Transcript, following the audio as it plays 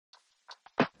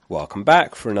Welcome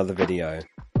back for another video.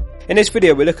 In this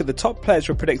video we look at the top players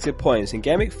for predicted points in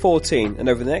GW14 and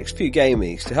over the next few game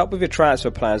weeks to help with your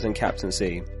transfer plans and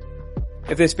captaincy.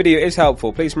 If this video is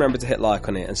helpful, please remember to hit like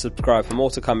on it and subscribe for more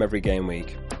to come every game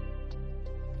week.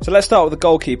 So let's start with the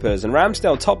goalkeepers, and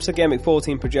Ramsdale tops the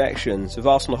GW14 projections with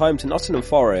Arsenal home to Nottingham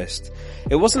Forest.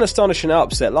 It was an astonishing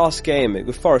upset last game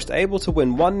with Forest able to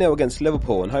win 1-0 against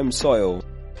Liverpool on home soil.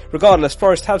 Regardless,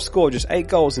 Forest have scored just 8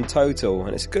 goals in total,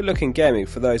 and it's a good looking game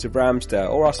for those of Ramsdale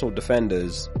or Arsenal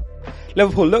defenders.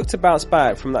 Liverpool look to bounce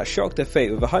back from that shock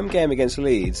defeat with a home game against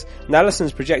Leeds, and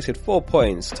Alisson's projected 4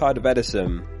 points, tied with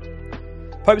Edison.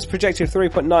 Pope's projected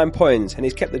 3.9 points, and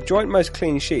he's kept the joint most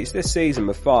clean sheets this season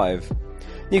with 5.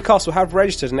 Newcastle have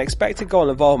registered an expected goal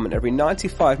involvement every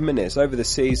 95 minutes over the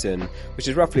season, which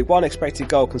is roughly 1 expected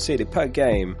goal conceded per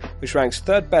game, which ranks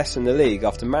 3rd best in the league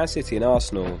after Man City and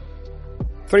Arsenal.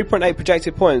 3.8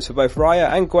 projected points for both Raya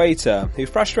and Guaita, who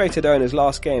frustrated owners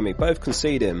last game, both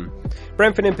conceding.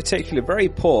 Brentford in particular very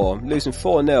poor, losing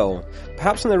 4-0,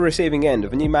 perhaps on the receiving end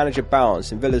of a new manager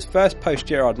bounce in Villa's first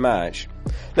post-Gerrard match.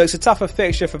 Looks a tougher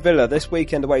fixture for Villa this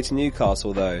weekend away to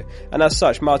Newcastle though, and as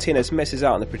such Martinez misses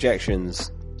out on the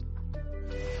projections.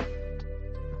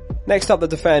 Next up the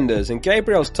defenders, and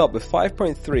Gabriel's top with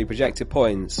 5.3 projected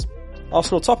points.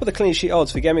 Arsenal top of the clean sheet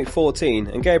odds for Game Week 14,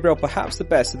 and Gabriel perhaps the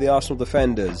best of the Arsenal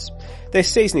defenders.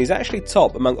 This season he's actually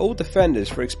top among all defenders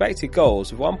for expected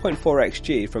goals with 1.4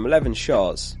 xG from 11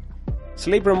 shots.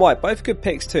 Saliba and White both good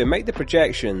picks too and make the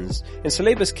projections. In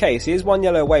Saliba's case he is 1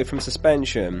 yellow away from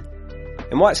suspension.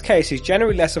 In White's case he's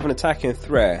generally less of an attacking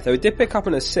threat, though he did pick up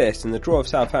an assist in the draw of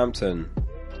Southampton.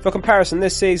 For comparison,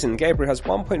 this season Gabriel has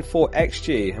 1.4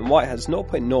 xG and White has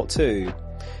 0.02.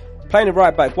 Playing a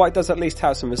right back, White does at least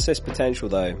have some assist potential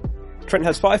though. Trent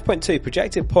has 5.2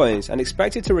 projected points and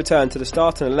expected to return to the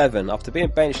starting 11 after being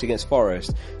benched against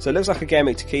Forest, so it looks like a game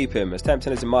week to keep him, as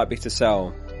tempting as it might be to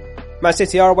sell. Man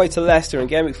City are away to Leicester in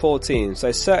Game Week 14, so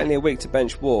it's certainly a week to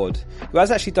bench Ward, who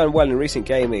has actually done well in recent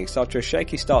game weeks after a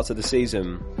shaky start to the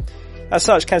season. As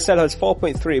such, Cancelo has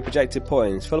 4.3 projected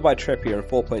points, followed by Trippier and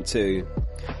 4.2.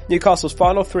 Newcastle's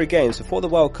final 3 games before the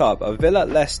World Cup are Villa,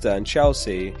 Leicester and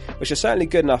Chelsea, which are certainly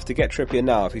good enough to get Trippier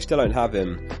now if you still don't have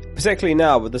him, particularly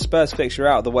now with the Spurs fixture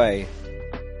out of the way.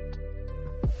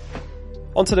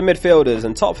 Onto the midfielders,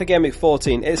 and top for Game Week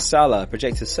 14 is Salah,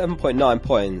 projected 7.9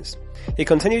 points. He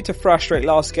continued to frustrate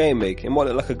last game week in what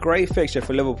looked like a great fixture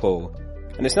for Liverpool.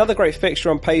 And it's another great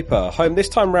fixture on paper, home this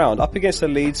time round up against the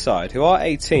Leeds side, who are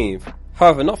 18th.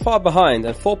 However, not far behind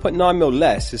and 4.9 mil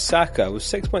less is Saka with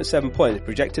 6.7 points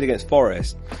projected against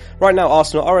Forest. Right now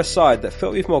Arsenal are a side that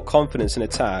filled with more confidence in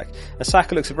attack, and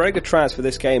Saka looks a very good transfer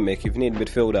this game week if you need a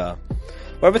midfielder.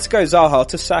 Whether to go Zaha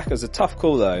to Saka is a tough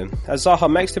call though, as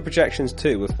Zaha makes the projections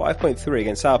too with 5.3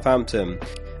 against Southampton,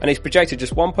 and he's projected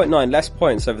just 1.9 less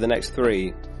points over the next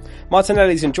 3.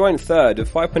 Martinelli's in joint 3rd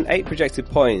with 5.8 projected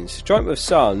points, joint with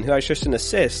Son, who has just an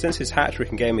assist since his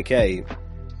hat-trick in Game Week 8.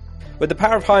 With the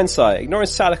power of hindsight, ignoring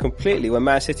Salah completely when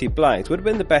Man City blanked would have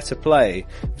been the better play,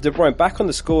 with De Bruyne back on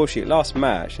the score sheet last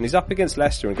match and he's up against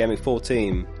Leicester in Game Week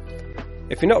 14.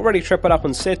 If you're not already tripled up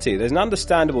on City, there's an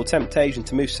understandable temptation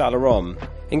to move Salah on.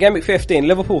 In Game Week 15,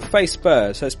 Liverpool face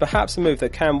Spurs, so it's perhaps a move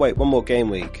that can wait one more game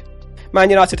week.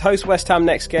 Man United host West Ham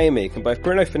next game week, and both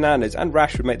Bruno Fernandes and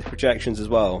Rashford make the projections as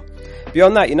well.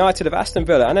 Beyond that, United have Aston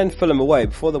Villa and then Fulham away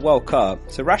before the World Cup,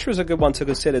 so Rashford's a good one to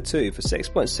consider too for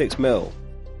 6.6 mil.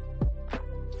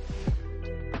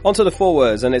 Onto the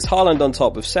forwards, and it's Haaland on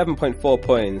top with 7.4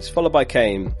 points, followed by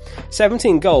Kane.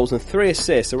 17 goals and 3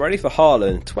 assists already for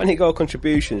Haaland, 20 goal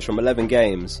contributions from 11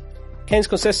 games. Kane's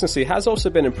consistency has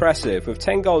also been impressive, with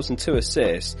 10 goals and 2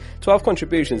 assists, 12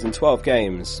 contributions in 12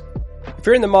 games. If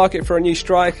you're in the market for a new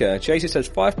striker, Jesus has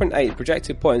 5.8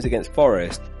 projected points against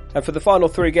Forest, and for the final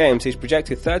 3 games he's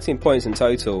projected 13 points in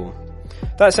total.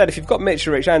 That said, if you've got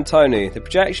Mitrovic and Tony, the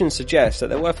projections suggest that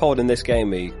they're worth holding this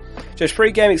game week. Just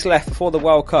 3 game weeks left before the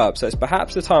World Cup, so it's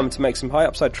perhaps the time to make some high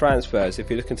upside transfers if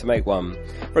you're looking to make one.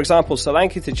 For example,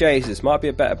 Solanke to Jesus might be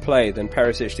a better play than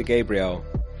Perisic to Gabriel.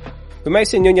 We may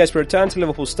see Nunez return to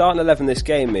Liverpool's starting 11 this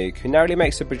game week, who narrowly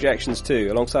makes the projections too,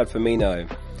 alongside Firmino.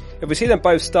 If we see them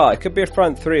both start, it could be a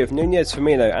front 3 of Nunez,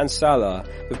 Firmino and Salah,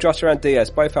 with Jota and Diaz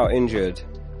both out injured.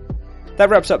 That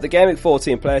wraps up the Game Week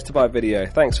 14 Players to Buy video.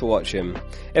 Thanks for watching.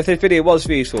 If this video was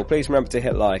useful, please remember to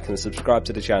hit like and subscribe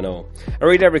to the channel. I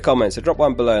read every comment, so drop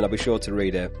one below and I'll be sure to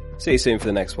read it. See you soon for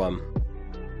the next one.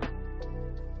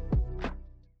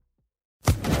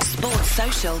 Sports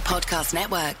Social Podcast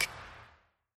Network.